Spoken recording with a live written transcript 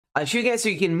I'll show you guys how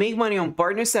you can make money on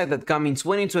Partnerstack.com in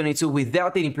 2022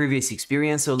 without any previous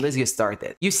experience, so let's get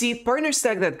started. You see,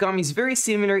 Partnerstack.com is very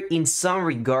similar in some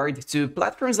regard to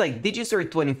platforms like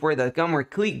Digistore24.com or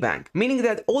ClickBank, meaning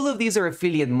that all of these are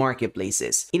affiliate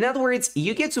marketplaces. In other words,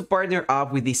 you get to partner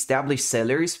up with established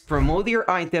sellers, promote your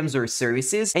items or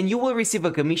services, and you will receive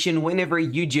a commission whenever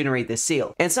you generate a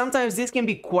sale. And sometimes this can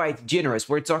be quite generous.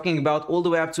 We're talking about all the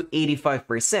way up to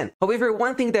 85%. However,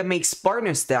 one thing that makes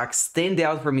Partnerstack stand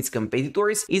out from its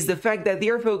competitors is the fact that they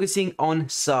are focusing on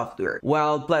software,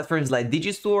 while platforms like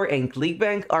Digistore and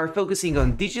ClickBank are focusing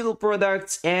on digital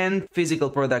products and physical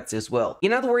products as well.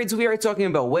 In other words, we are talking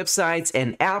about websites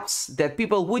and apps that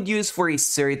people would use for a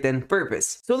certain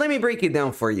purpose. So let me break it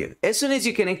down for you. As soon as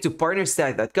you connect to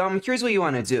Partnerstack.com, here's what you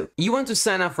want to do. You want to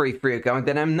sign up for a free account,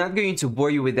 and I'm not going to bore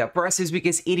you with that process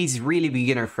because it is really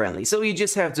beginner friendly. So you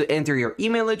just have to enter your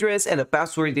email address and a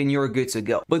password and you're good to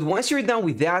go. But once you're done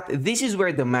with that, this is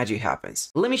where the magic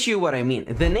happens. Let me show you what I mean.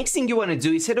 The next thing you want to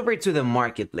do is head over to the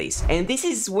marketplace, and this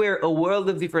is where a world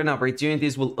of different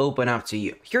opportunities will open up to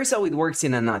you. Here's how it works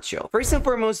in a nutshell. First and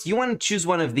foremost, you want to choose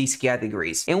one of these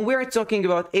categories, and we're talking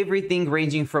about everything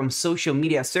ranging from social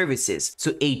media services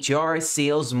to HR,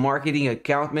 sales, marketing,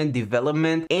 accountment,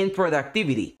 development, and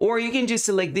productivity. Or you can just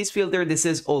select this filter that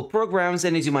says all programs,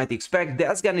 and as you might expect,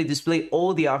 that's going to display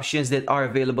all the options that are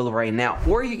available right now.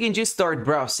 Or you can just start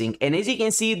browsing, and as you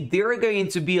can see, there are going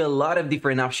to be a lot of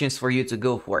different options for you to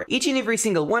go for. Each and every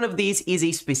single one of these is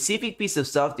a specific piece of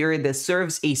software that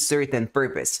serves a certain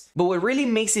purpose. But what really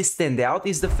makes it stand out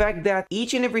is the fact that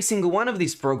each and every single one of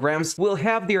these programs will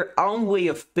have their own way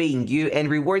of paying you and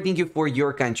rewarding you for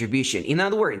your contribution. In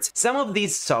other words, some of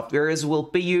these softwares will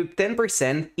pay you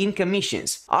 10% in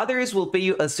commissions, others will pay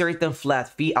you a certain flat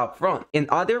fee upfront, and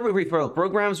other referral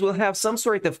programs will have some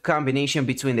sort of combination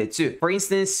between the two. For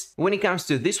instance, when it comes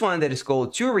to this one that is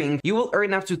called Turing, you will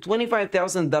earn up to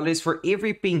 $25,000 for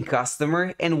every paying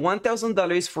customer and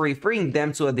 $1,000 for referring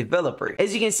them to a developer.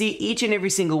 As you can see, each and every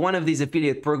single one of these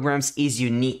affiliate programs is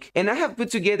unique, and I have put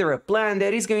together a plan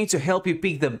that is going to help you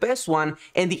pick the best one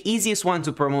and the easiest one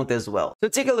to promote as well. So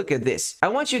take a look at this. I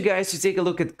want you guys to take a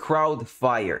look at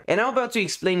Crowdfire, and I'm about to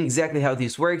explain exactly how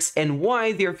this works and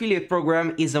why the affiliate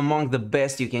program is among the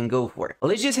best you can go for.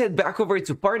 Let's just head back over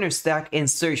to Partnerstack and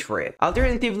search for it.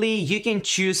 Alternatively, you can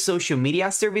choose social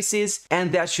media services,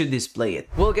 and that should display it.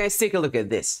 Well guys, take a look at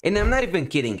this. And I'm not even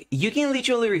kidding. You can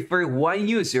literally refer one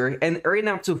user and earn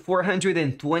up to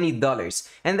 $420,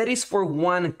 and that is for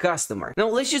one customer. Now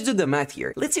let's just do the math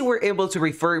here. Let's say we're able to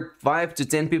refer 5 to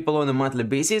 10 people on a monthly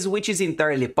basis, which is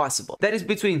entirely possible. That is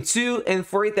between $2,000 and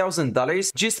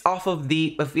 $4,000 just off of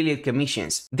the affiliate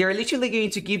commissions. They're literally going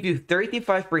to give you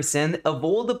 35% of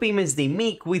all the payments they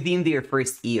make within their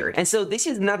first year. And so this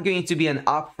is not going to be an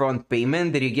upfront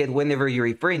payment that you get whenever you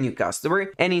refer a new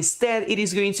customer, and instead it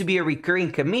is going to be a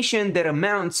recurring commission that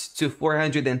amounts to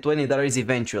 $420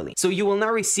 eventually. So you will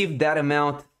not receive that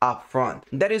amount upfront.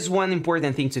 That is one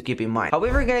important thing to keep in mind.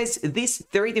 However guys, this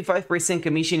 35%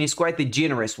 commission is quite a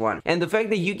generous one, and the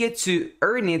fact that you get to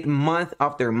earn it month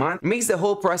after month makes the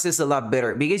whole process a lot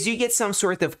better, because you get some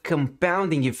sort of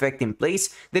compounding effect in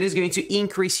place that is going to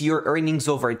increase your earnings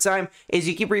over time as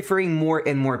you keep referring more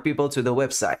and more people to the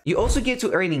website. You also get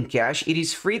to earn in cash. It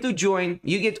is free to join,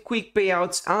 you get quick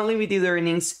payouts, unlimited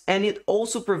earnings, and it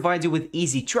also provides you with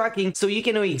easy tracking so you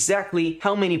can know exactly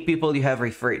how many people you have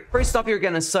referred. First off, you're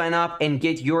gonna sign up and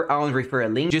get your own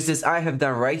referral link, just as I have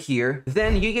done right here.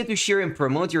 Then you get to share and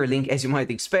promote your link as you might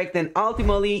expect, and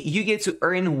ultimately you get to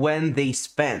earn when they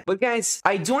spend. But guys,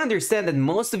 I do understand that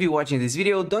most of you watching this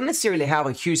video don't necessarily have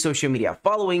a huge social media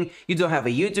following, you don't have a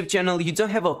YouTube channel, you don't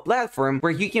have a platform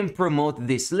where you can promote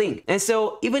this link. And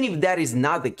so even if that is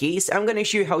not the case, I'm gonna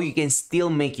show you how you can still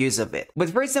make use of it. But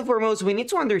first and foremost, we need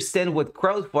to understand what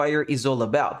Crowdfire is all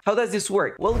about. How does this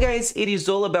work? Well guys, it is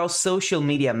all about social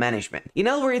media management. In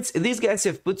other words, these guys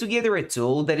have put together a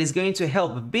tool that is going to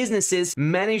help businesses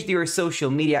manage their social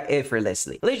media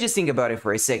effortlessly. Let's just think about it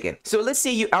for a second. So let's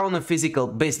say you own a physical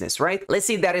business, right? Let's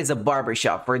say that is a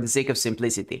barbershop for the sake of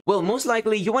simplicity. Well, most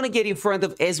likely you want to get in front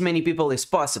of as many people as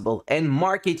possible and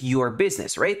market your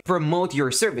business, right? Promote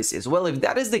your services. Well, if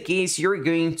that is the case, you're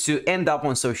going to end up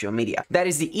on social media. That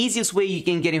is the easiest way you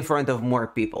can get in front of more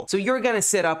people. So you're gonna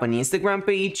set up an Instagram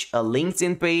page, a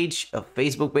LinkedIn page, a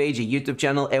Facebook page, a YouTube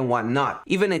channel, and whatnot.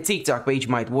 Even a TikTok page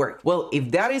might work. Well,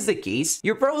 if that is the case,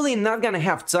 you're probably not gonna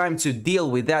have time to deal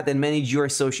with that and manage your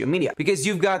social media because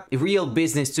you've got real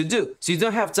business to do. So you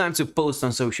don't have time to post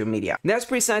on social media. That's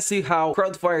precisely how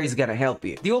Crowdfire is gonna help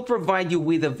you. They will provide you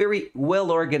with a very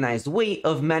well-organized way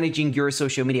of managing your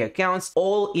social media accounts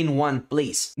all in one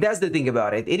place. That's the thing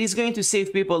about it. It is going to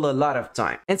save people a lot of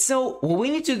time. And so what we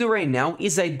need to do right now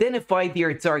is identify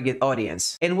their target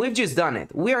audience. And we've just done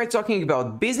it. We are talking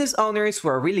about business owners who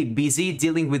are really busy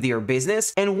dealing with their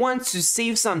business and want to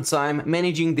save some time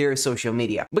managing their social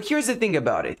media. But here's the thing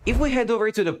about it. If we head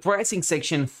over to the pricing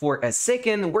section for a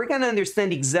second, we're gonna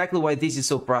understand exactly why this is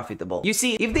so profitable. You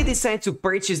see, if they decide to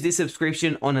purchase this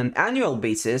subscription on an annual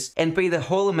basis and pay the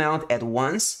whole amount at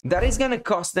once, that is gonna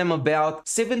cost them about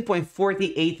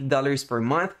 $7.48 per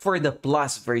month for the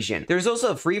Plus version. There's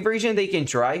also a free version they can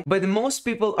try, but most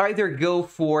people either go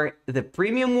for the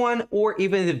premium one or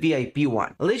even the VIP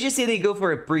one. Let's just say they go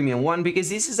for a premium one because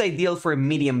this is ideal for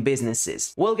medium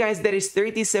businesses. Well guys, that is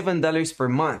 $37 per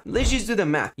month. Let's just do the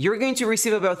math. You're going to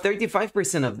receive about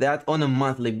 35% of that on a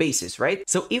monthly basis, right?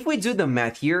 So if we do the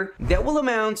math here, that will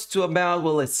amount to about,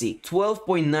 well, let's see,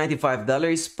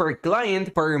 $12.95 per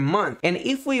client per month. And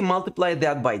if we multiply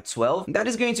that by 12, that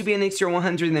is going to be an extra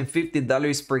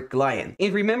 $150 per client.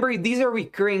 And remember, these are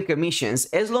recurring commissions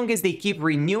as long as they keep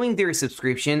renewing their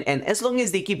subscription and as long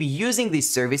as they keep using these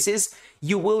services,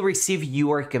 you will receive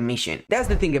your commission. That's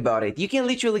the thing about it. You can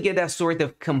literally get that sort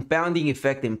of compounding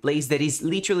effect in place that is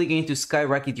literally going to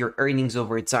skyrocket your earnings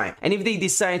over time. And if they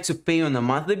decide to pay on a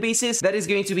monthly basis, that is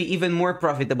going to be even more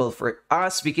profitable for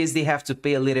us because they have to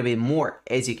pay a little bit more,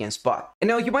 as you can spot. And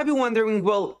now you might be wondering,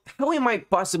 well, how am I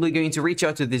possibly going to reach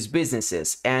out to these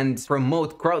businesses and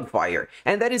promote Crowdfire?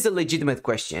 And that is a legitimate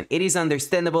question. It is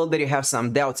understandable that you have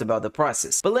some doubts about the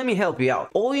process, but let me help you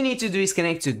out. All you need to do is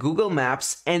connect to Google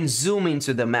Maps and zoom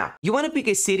into the map. You want to pick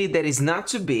a city that is not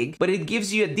too big, but it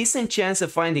gives you a decent chance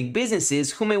of finding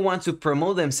businesses who may want to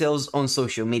promote themselves on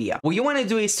social media. What you want to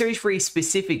do is search for a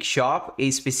specific shop,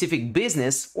 a specific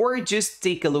business, or just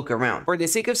take a look around. For the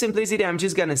sake of simplicity, I'm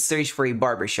just gonna search for a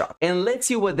barbershop, and let's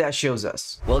see what that shows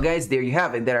us. Well guys, there you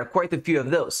have it. There are quite a few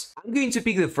of those. I'm going to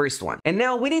pick the first one. And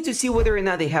now we need to see whether or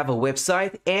not they have a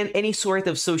website and any sort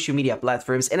of social media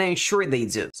platforms, and I'm sure they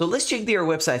do. So let's check their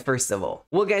website first of all.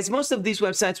 Well guys, most of these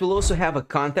websites will also have a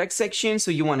contact section, so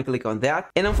you want to click on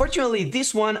that. And unfortunately,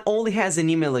 this one only has an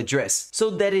email address, so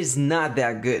that is not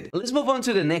that good. Let's move on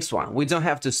to the next one. We don't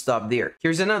have to stop there.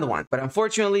 Here's another one, but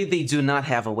unfortunately, they do not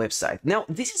have a website. Now,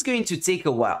 this is going to take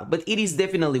a while, but it is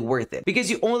definitely worth it because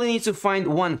you only need to find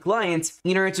one client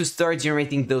in order to start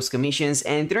generating those commissions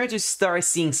and in order to start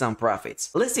seeing some profits.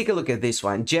 Let's take a look at this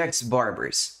one, Jack's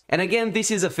Barbers. And again,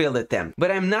 this is a failed attempt,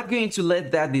 but I'm not going to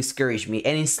let that discourage me,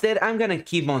 and instead, I'm gonna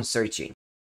keep on searching.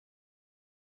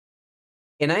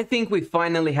 And I think we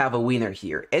finally have a winner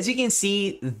here. As you can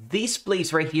see, this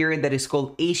place right here that is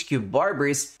called HQ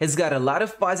Barbers has got a lot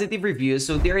of positive reviews,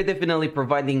 so they're definitely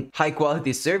providing high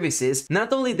quality services.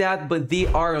 Not only that, but they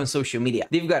are on social media.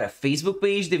 They've got a Facebook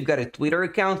page, they've got a Twitter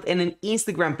account, and an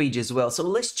Instagram page as well, so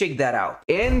let's check that out.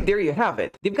 And there you have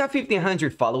it. They've got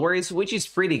 1,500 followers, which is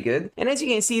pretty good. And as you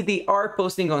can see, they are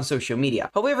posting on social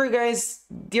media. However, guys,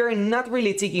 they're not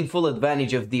really taking full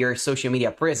advantage of their social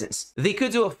media presence. They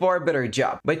could do a far better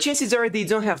job. But chances are they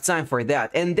don't have time for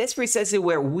that, and that's precisely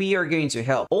where we are going to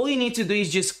help. All you need to do is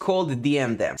just call the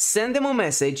DM them, send them a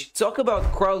message, talk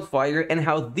about Crowdfire and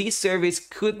how this service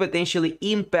could potentially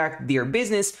impact their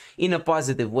business in a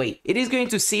positive way. It is going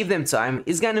to save them time,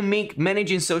 it's going to make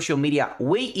managing social media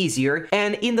way easier,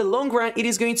 and in the long run, it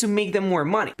is going to make them more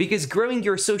money because growing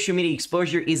your social media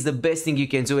exposure is the best thing you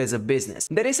can do as a business.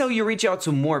 That is how you reach out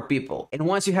to more people, and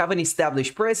once you have an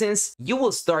established presence, you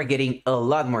will start getting a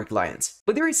lot more clients.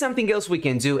 But there is something else we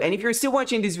can do, and if you're still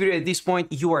watching this video at this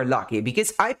point, you are lucky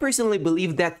because I personally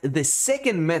believe that the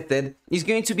second method is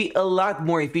going to be a lot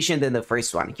more efficient than the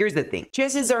first one. Here's the thing.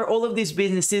 Chances are all of these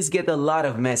businesses get a lot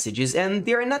of messages and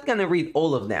they're not gonna read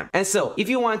all of them. And so if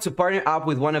you want to partner up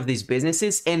with one of these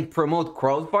businesses and promote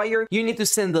Crowdfire, you need to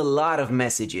send a lot of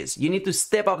messages. You need to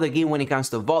step up the game when it comes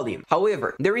to volume.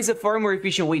 However, there is a far more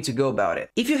efficient way to go about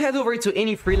it. If you head over to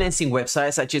any freelancing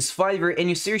website such as Fiverr and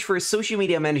you search for social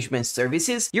media management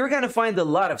services, you're gonna find a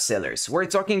lot of sellers. We're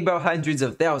talking about hundreds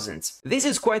of thousands. This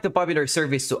is quite a popular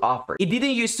service to offer. It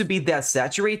didn't used to be that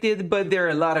saturated, but there are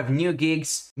a lot of new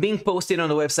gigs being posted on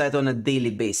the website on a daily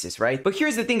basis, right? But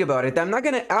here's the thing about it. I'm not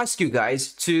gonna ask you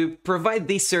guys to provide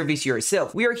this service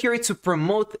yourself. We are here to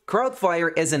promote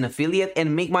Crowdfire as an affiliate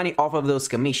and make money off of those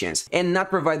commissions and not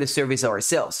provide the service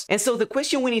ourselves. And so the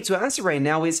question we need to answer right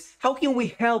now is, how can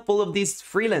we help all of these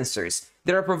freelancers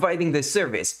that are providing this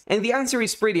service? And the answer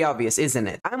is pretty obvious, isn't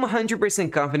it? I'm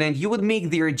 100% confident you would make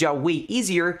their job way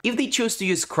easier if they chose to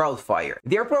use Crowdfire.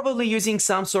 They're probably using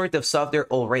some sort of software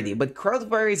already, but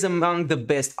Crowdfire is among the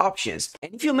best options.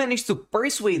 And if you manage to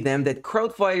persuade them that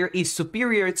Crowdfire is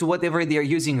superior to whatever they are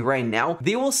using right now,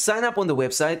 they will sign up on the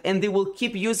website and they will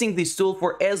keep using this tool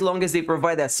for as long as they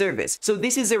provide that service. So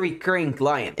this is a recurring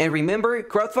client. And remember,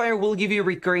 Crowdfire will give you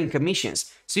recurring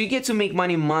commissions. So you get to make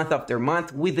money month after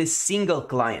month with a single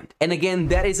client. And again,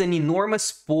 that is an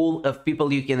enormous pool of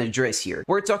people you can address here.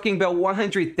 We're talking about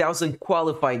 100,000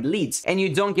 qualified leads, and you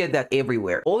don't get that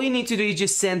everywhere. All you need to do is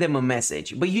just send them a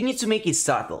message, but you need to make it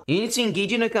subtle. You need to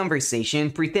engage in a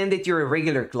conversation, pretend that you're a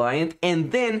regular client,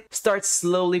 and then start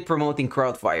slowly promoting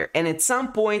Crowdfire. And at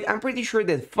some point, I'm pretty sure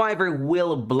that Fiverr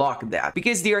will block that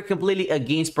because they are completely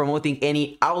against promoting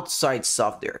any outside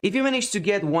software. If you manage to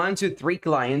get 1 to 3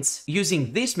 clients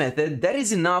using this method, that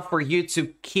is enough for you to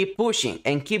keep pushing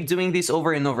and keep doing this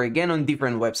over and over again on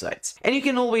different websites. And you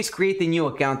can always create a new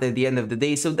account at the end of the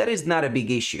day, so that is not a big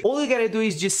issue. All you gotta do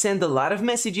is just send a lot of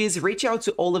messages, reach out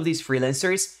to all of these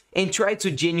freelancers, and try to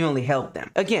genuinely help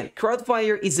them. Again,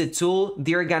 Crowdfire is a tool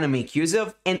they're gonna make use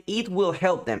of, and it will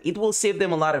help them. It will save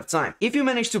them a lot of time. If you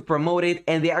manage to promote it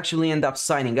and they actually end up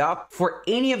signing up for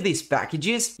any of these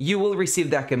packages, you will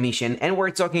receive that commission, and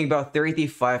we're talking about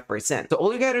 35%. So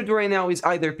all you gotta do right now is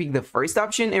either pick the first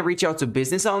option and reach out to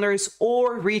business owners,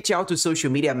 or reach out to social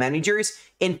media managers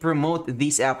and promote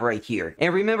this app right here.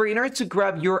 And remember, in order to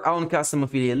grab your own custom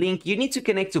affiliate link, you need to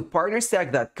connect to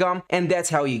partnerstack.com, and that's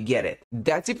how you get it.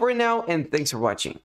 That's it for now, and thanks for watching.